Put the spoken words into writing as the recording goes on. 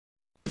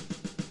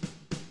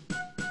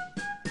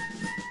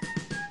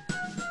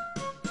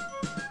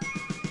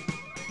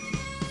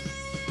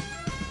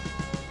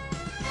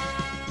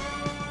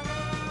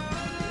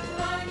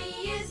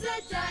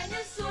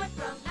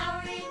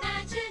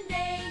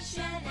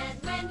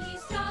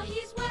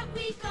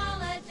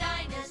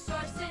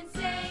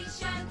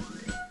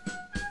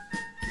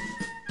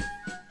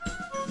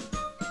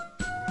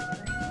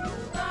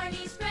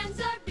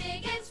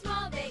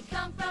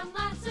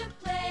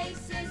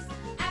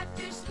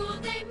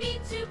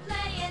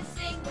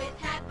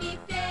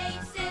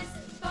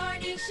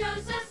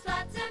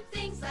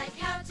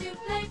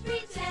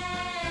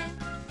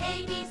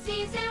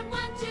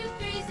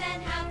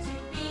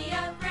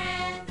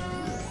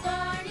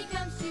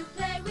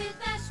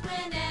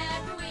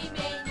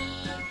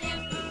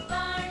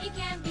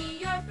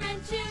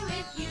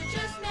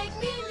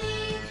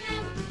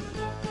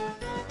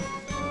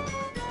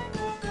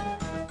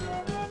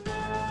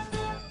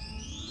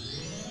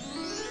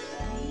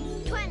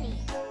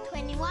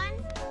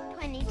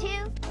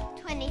22,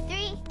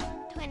 23,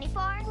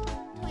 24,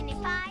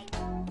 25,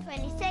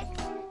 26,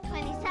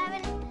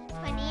 27,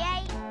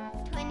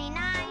 28, 29,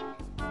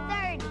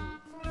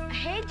 30.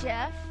 Hey,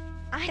 Jeff.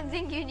 I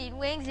think you need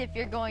wings if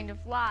you're going to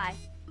fly.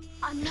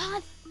 I'm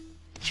not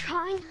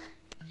trying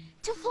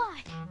to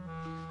fly.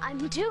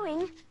 I'm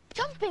doing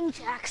jumping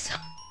jacks.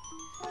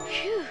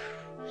 Phew.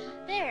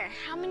 There,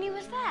 how many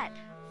was that?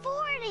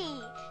 40.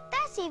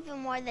 That's even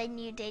more than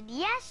you did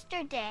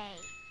yesterday.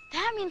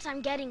 That means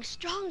I'm getting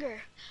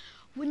stronger.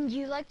 Wouldn't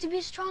you like to be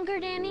stronger,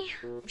 Danny?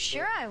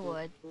 Sure I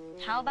would.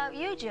 How about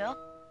you, Jill?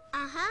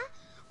 Uh-huh.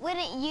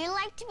 Wouldn't you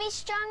like to be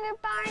stronger,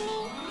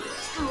 Barney?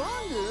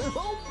 Stronger?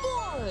 Oh,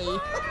 boy!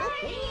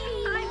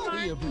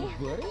 Hi,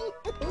 everybody.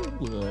 Oh,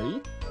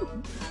 boy.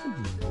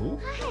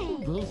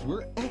 Hi. Those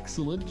were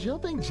excellent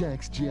jumping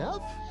jacks,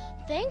 Jeff.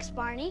 Thanks,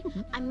 Barney.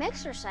 I'm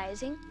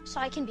exercising so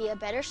I can be a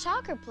better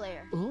soccer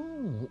player.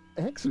 Oh,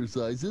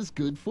 exercise is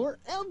good for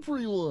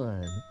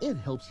everyone. It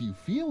helps you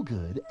feel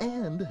good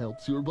and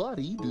helps your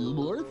body do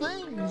more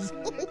things.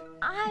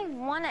 I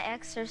want to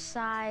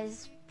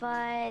exercise,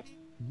 but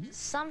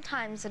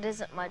sometimes it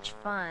isn't much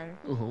fun.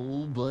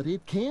 Oh, but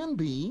it can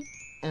be.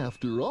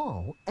 After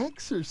all,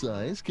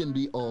 exercise can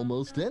be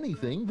almost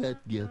anything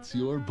that gets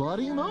your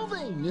body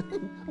moving.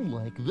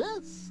 Like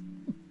this.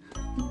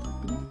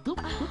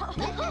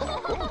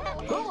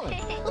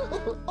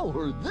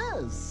 Or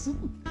this.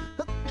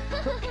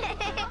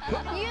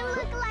 You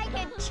look like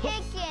a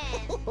chicken.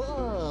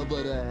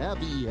 But a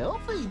happy,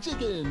 healthy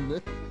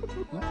chicken.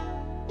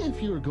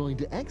 If you're going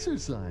to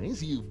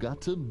exercise, you've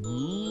got to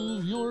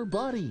move your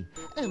body.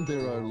 And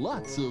there are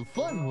lots of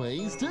fun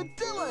ways to do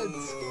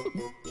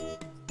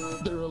it.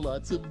 There are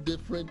lots of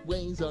different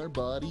ways our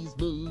bodies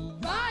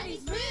move.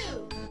 Bodies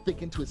move! They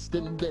can twist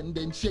and bend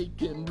and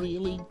shake and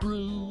really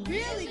groove.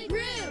 Really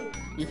groove!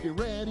 If you're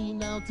ready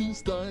now to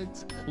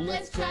start,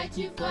 Let's try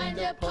to find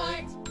a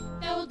part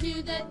that will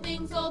do the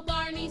things old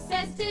Barney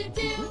says to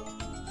do.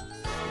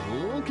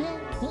 Okay,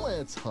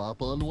 let's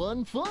hop on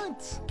one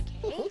foot.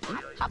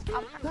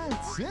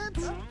 That's it.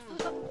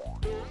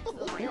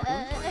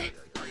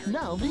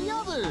 Now the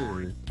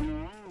other.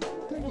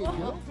 There you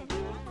go.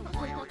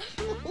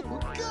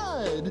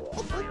 Good.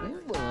 Oh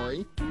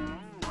boy.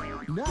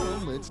 Now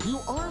let's do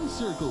arm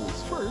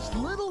circles. First,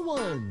 little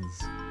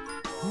ones.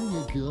 There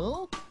you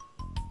go.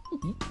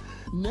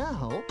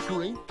 Now,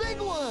 great big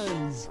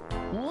ones.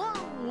 Whoa,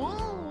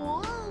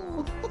 whoa,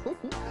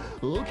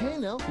 whoa. Okay,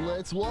 now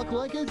let's walk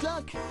like a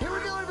duck. Here we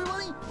go,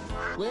 everybody.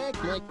 Quack,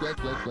 quack, quack,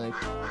 quack, quack.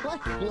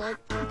 Quack, quack.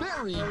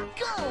 Very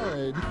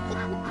good.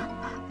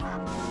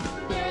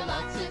 There are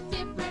lots of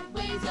different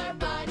ways our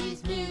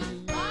bodies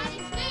move.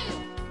 Bodies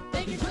move!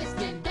 They can twist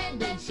and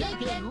bend and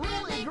shake and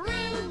really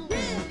groove.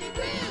 Really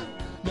groove!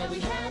 Now we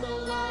had a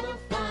lot of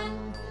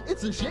fun.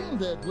 It's a shame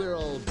that we're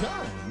all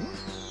done.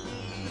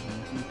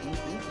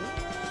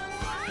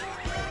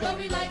 But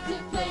we'd like to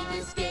play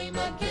this game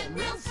again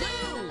real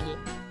soon.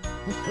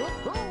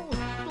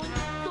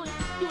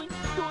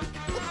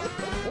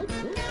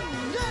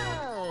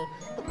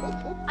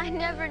 I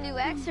never knew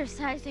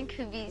exercising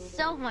could be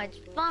so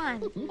much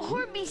fun.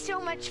 Or be so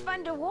much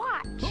fun to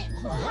watch.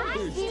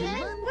 Hi, Stephen.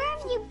 Where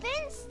have you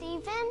been,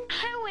 Stephen?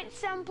 I went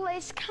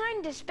someplace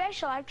kind of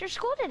special after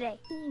school today.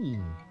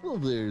 Well,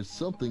 there's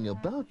something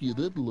about you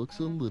that looks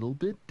a little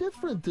bit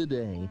different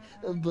today,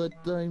 but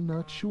I'm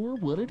not sure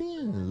what it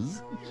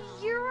is.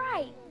 You're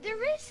right.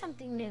 There is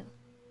something new.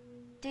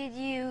 Did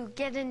you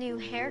get a new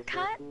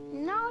haircut?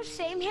 No,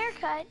 same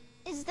haircut.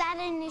 Is that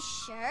a new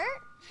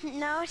shirt?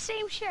 No,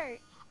 same shirt.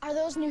 Are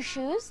those new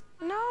shoes?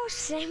 No,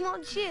 same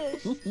old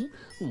shoes.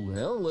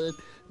 Well,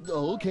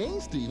 okay,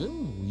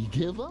 Stephen, we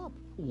give up.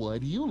 Why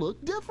do you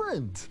look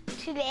different?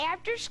 Today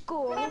after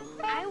school,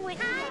 I went...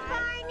 Hi,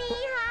 Barney.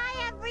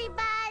 Hi,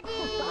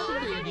 everybody.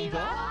 Hi, Baby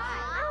Bop.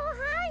 Oh,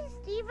 hi,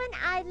 Stephen.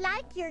 I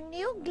like your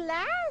new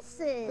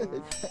glasses.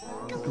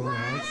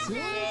 Glasses?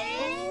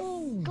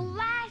 Oh.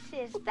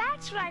 Glasses.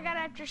 That's what I got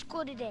after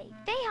school today.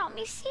 They help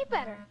me see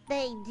better.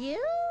 They do?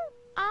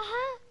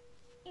 Uh-huh.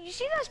 You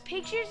see those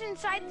pictures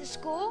inside the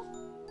school?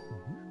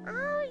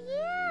 Oh,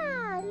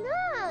 yeah.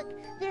 Look,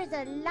 there's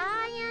a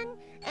lion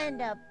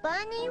and a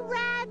bunny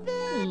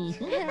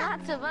rabbit. And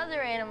lots of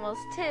other animals,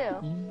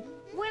 too.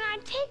 When I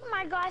take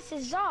my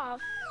glasses off,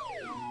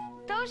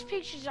 those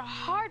pictures are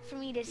hard for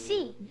me to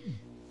see.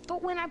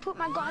 But when I put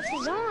my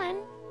glasses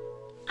on,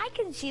 I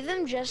can see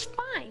them just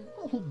fine.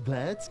 Oh,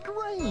 that's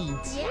great.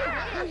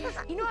 Yeah.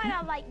 You know what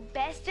I like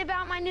best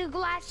about my new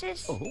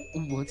glasses? Oh,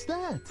 what's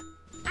that?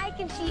 I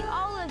can see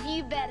all of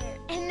you better,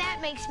 and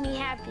that makes me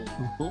happy.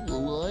 Oh,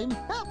 well, I'm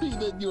happy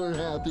that you're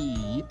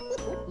happy.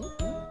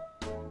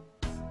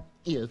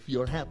 If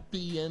you're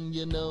happy and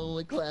you know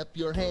it, clap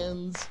your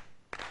hands.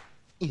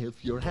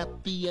 If you're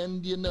happy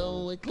and you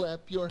know it,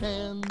 clap your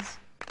hands.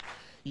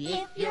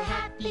 If you're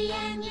happy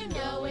and you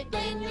know it,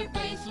 then your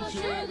face will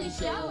surely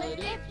show it.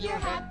 If you're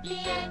happy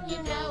and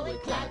you know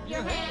it, clap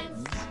your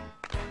hands.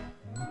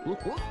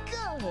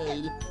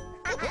 Good.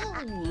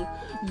 Oh,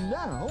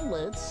 now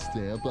let's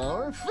stamp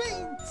our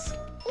feet.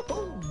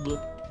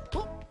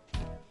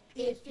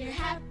 If you're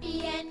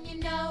happy and you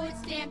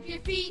stamp your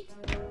feet.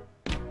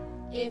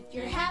 If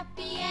you're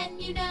happy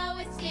and you know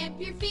it, stamp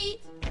your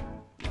feet.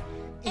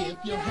 If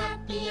you're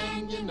happy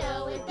and you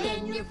know it,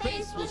 then your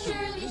face will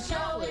surely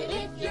show it.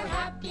 If you're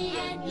happy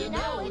and you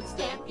know it,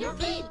 stamp your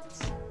feet.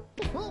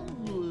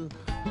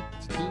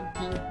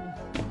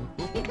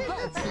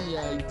 That's the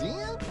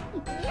idea.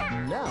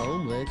 Now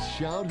let's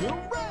shout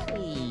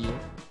hooray.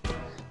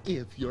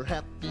 If you're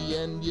happy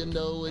and you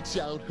know it,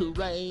 shout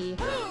hooray.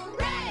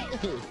 Hooray!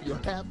 If you're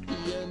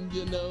happy and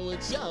you know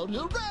it, shout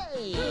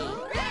hooray.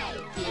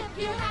 Hooray! If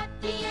you're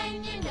happy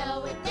and you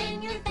know it,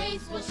 then your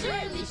face will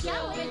surely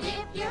show it.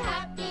 If you're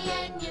happy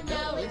and you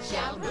know it,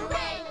 shout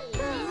hooray!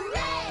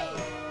 Hooray!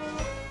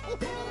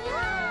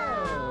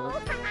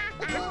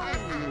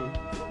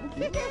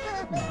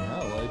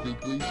 Now I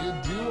think we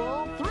should do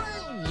all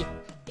three.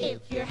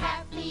 If you're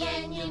happy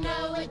and you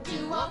know it,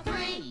 do all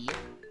three.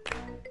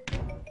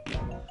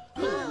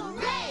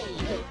 Hooray!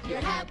 If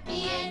you're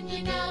happy and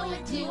you know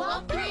it, do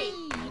all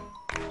three.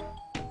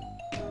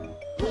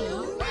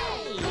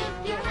 Hooray!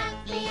 If you're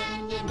happy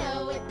and you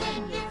know it,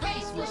 then your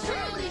face will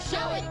surely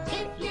show it.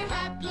 If you're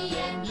happy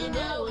and you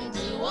know it,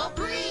 do all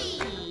three.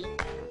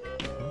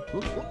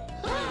 Hooray!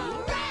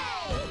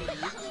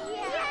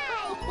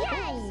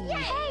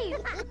 Hey,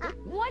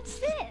 what's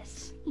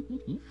this?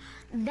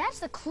 That's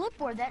the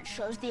clipboard that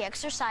shows the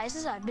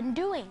exercises I've been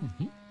doing.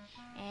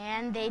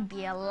 And they'd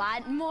be a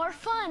lot more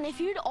fun if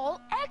you'd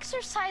all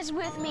exercise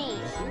with me.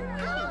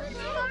 Oh,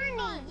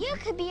 Barney, you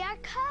could be our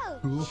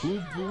coach. Oh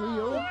boy,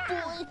 oh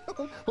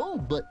boy. Oh,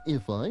 but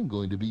if I'm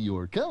going to be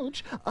your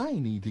coach, I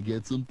need to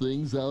get some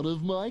things out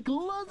of my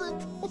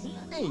closet.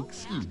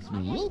 Excuse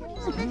me.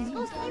 Let's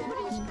go see what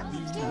he's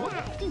going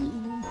to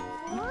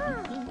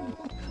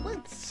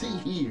Let's see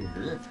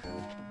here.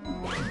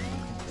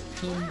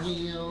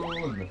 Pinwheel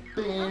and a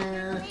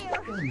bear,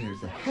 and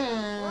there's a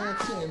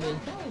hat, and then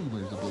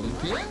there's a blue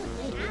pin.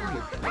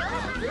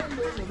 And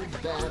there's a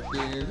bat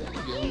there.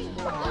 There you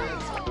go.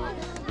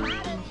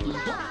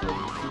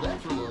 So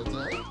that's a long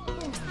time.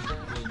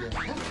 And you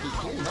have to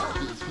clean out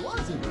this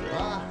closet.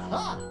 Aha!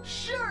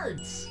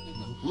 Shirts!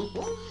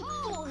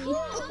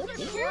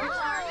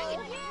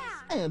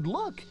 And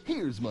look,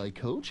 here's my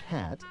coach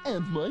hat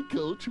and my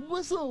coach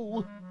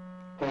whistle.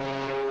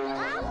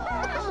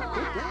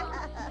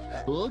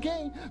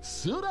 Okay,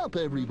 suit up,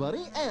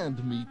 everybody,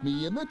 and meet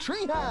me in the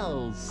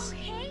treehouse.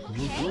 And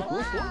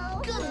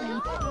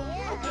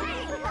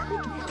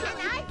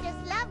I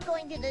just love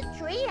going to the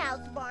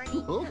treehouse,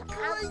 Barney. Oh,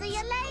 I'll see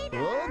you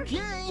later.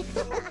 Okay.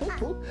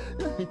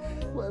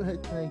 Well,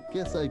 I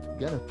guess I've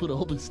got to put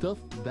all this stuff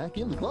back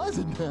in the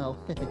closet now.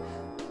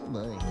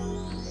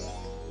 Nice.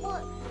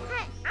 Well,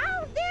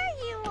 oh, there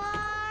you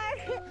are.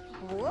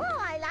 Whoa,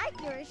 I like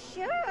your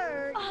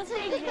shirt. Oh,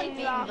 thank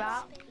you,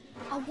 Bob.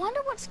 I wonder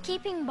what's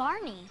keeping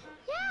Barney.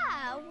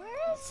 Yeah,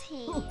 where is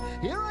he? Oh,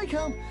 here I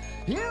come.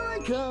 Here I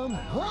come.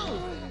 Oh.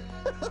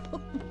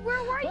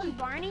 Where were you,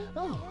 Barney?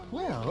 Oh,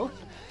 well,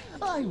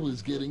 I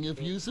was getting a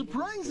few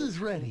surprises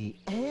ready,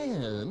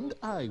 and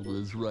I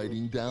was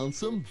writing down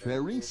some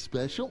very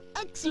special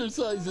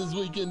exercises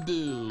we can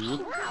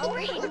do.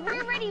 Great,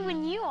 we're ready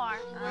when you are.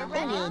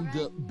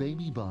 And,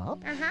 Baby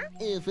Bob,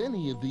 if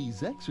any of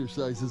these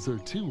exercises are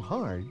too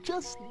hard,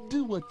 just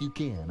do what you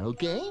can,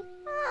 okay?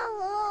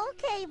 Oh,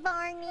 okay,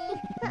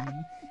 Barney.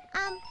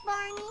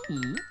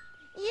 Barney,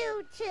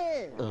 you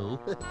too. Oh,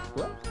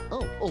 what?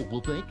 Oh,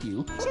 well, thank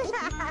you.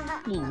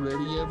 Well,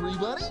 ready,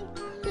 everybody?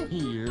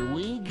 Here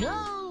we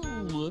go.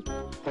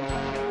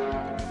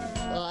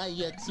 I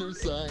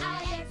exercise.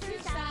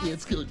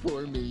 It's good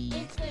for me.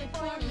 It's good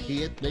for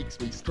me. It makes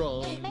me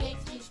strong. It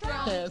makes me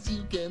strong. As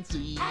you can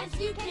see. As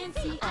you can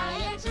see,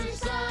 I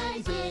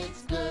exercise.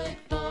 It's good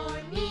for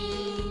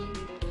me.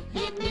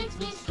 It makes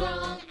me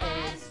strong,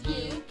 as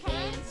you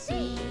can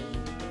see.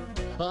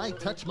 I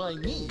touch my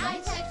knees. I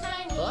touch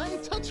my knees. I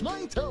touch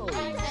my toes.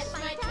 I touch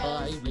my toes.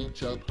 I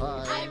reach up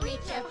high. I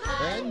reach up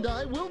high. And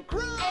I will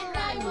grow. And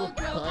I will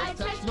grow. I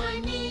touch my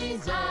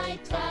knees. I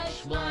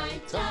touch my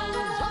toes.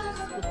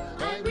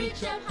 I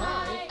reach up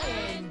high.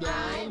 And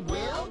I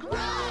will grow.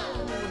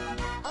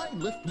 I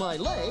lift my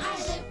legs. I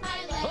lift my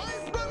legs.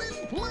 I run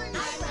in place. I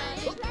run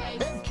in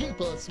place. And keep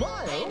a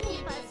smile. And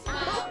keep a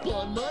smile Up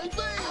on my face.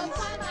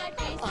 upon my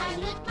face. I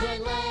lift my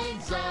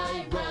legs.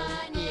 I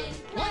run in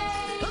place.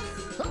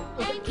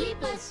 And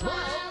keep a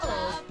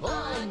smile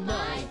upon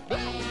my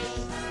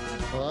face.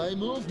 I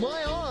move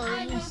my arms.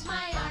 I move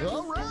my arms.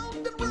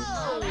 Around and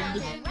round.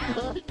 Around and round.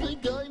 I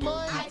think I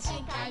might. I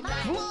think I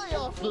might Fly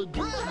off the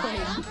ground. fly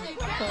off the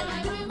ground.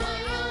 I move my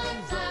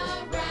arms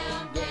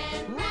around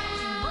and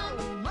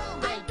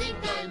round. I think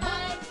I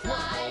might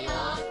fly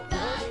off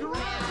the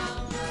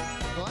ground.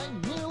 I'm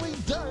nearly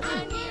done.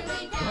 I'm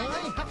nearly I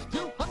done. have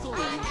to hustle. I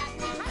have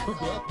to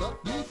hustle. But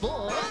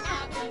before But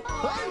not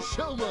before. I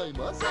show my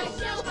muscle. I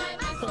show my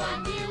muscle.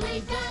 I'm nearly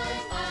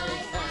done. I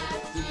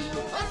have to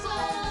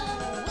hustle.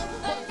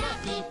 But not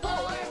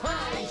before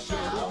I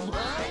show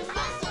my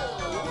muscle.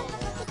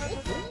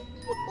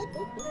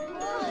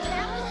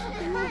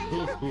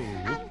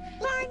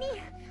 Barney,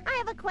 I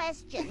have a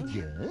question.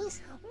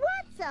 Yes?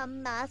 What's a a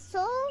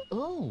muscle?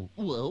 Oh,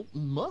 well,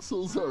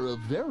 muscles are a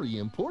very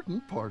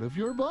important part of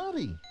your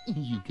body.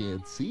 You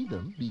can't see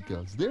them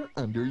because they're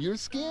under your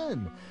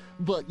skin,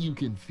 but you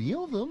can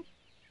feel them.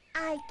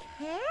 I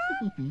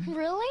can?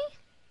 Really?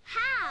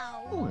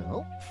 How?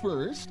 Well,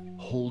 first,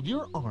 hold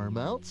your arm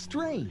out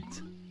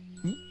straight.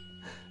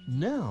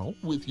 Now,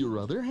 with your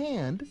other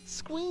hand,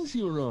 squeeze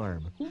your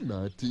arm,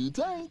 not too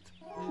tight.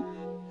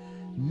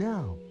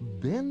 Now,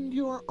 bend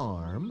your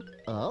arm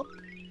up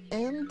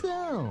and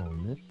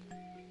down.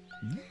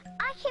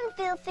 I can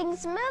feel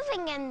things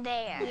moving in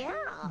there.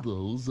 Yeah.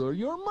 Those are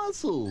your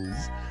muscles.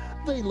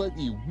 They let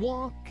you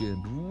walk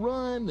and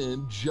run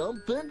and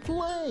jump and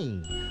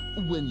play.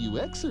 When you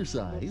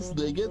exercise,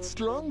 they get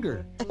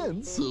stronger,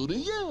 and so do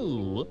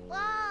you.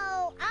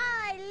 Whoa,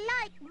 I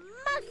like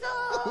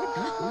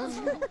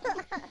muscles!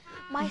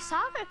 My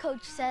soccer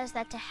coach says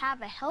that to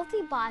have a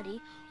healthy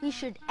body, we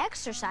should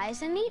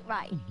exercise and eat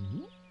right.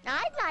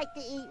 I'd like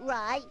to eat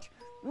right.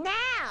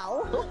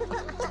 Now!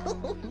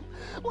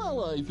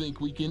 Well, I think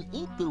we can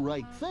eat the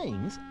right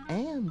things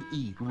and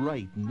eat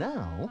right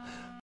now